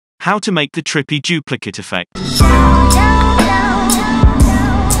How to make the Trippy duplicate effect.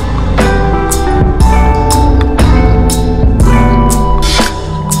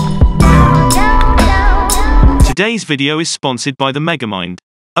 Today's video is sponsored by the Megamind.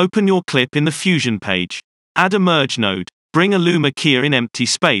 Open your clip in the Fusion page. Add a merge node. Bring a Luma keyer in empty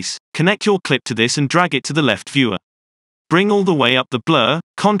space. Connect your clip to this and drag it to the left viewer. Bring all the way up the blur,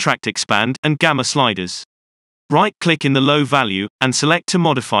 contract expand, and gamma sliders. Right-click in the low value, and select to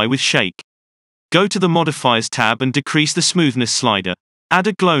modify with shake. Go to the Modifiers tab and decrease the smoothness slider. Add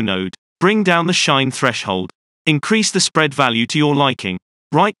a glow node. Bring down the shine threshold. Increase the spread value to your liking.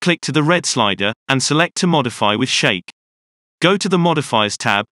 Right-click to the red slider, and select to modify with shake. Go to the Modifiers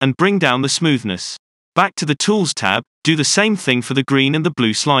tab, and bring down the smoothness. Back to the Tools tab, do the same thing for the green and the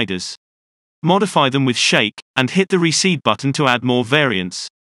blue sliders. Modify them with shake, and hit the Reseed button to add more variance.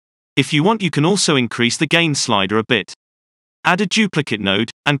 If you want, you can also increase the gain slider a bit. Add a duplicate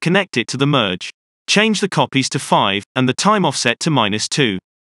node, and connect it to the merge. Change the copies to 5, and the time offset to -2.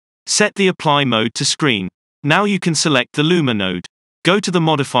 Set the Apply mode to Screen. Now you can select the Luma node. Go to the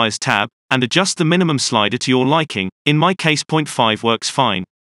Modifiers tab, and adjust the minimum slider to your liking. In my case 0.5 works fine.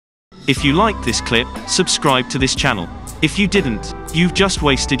 If you liked this clip, subscribe to this channel. If you didn't, you've just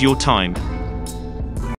wasted your time.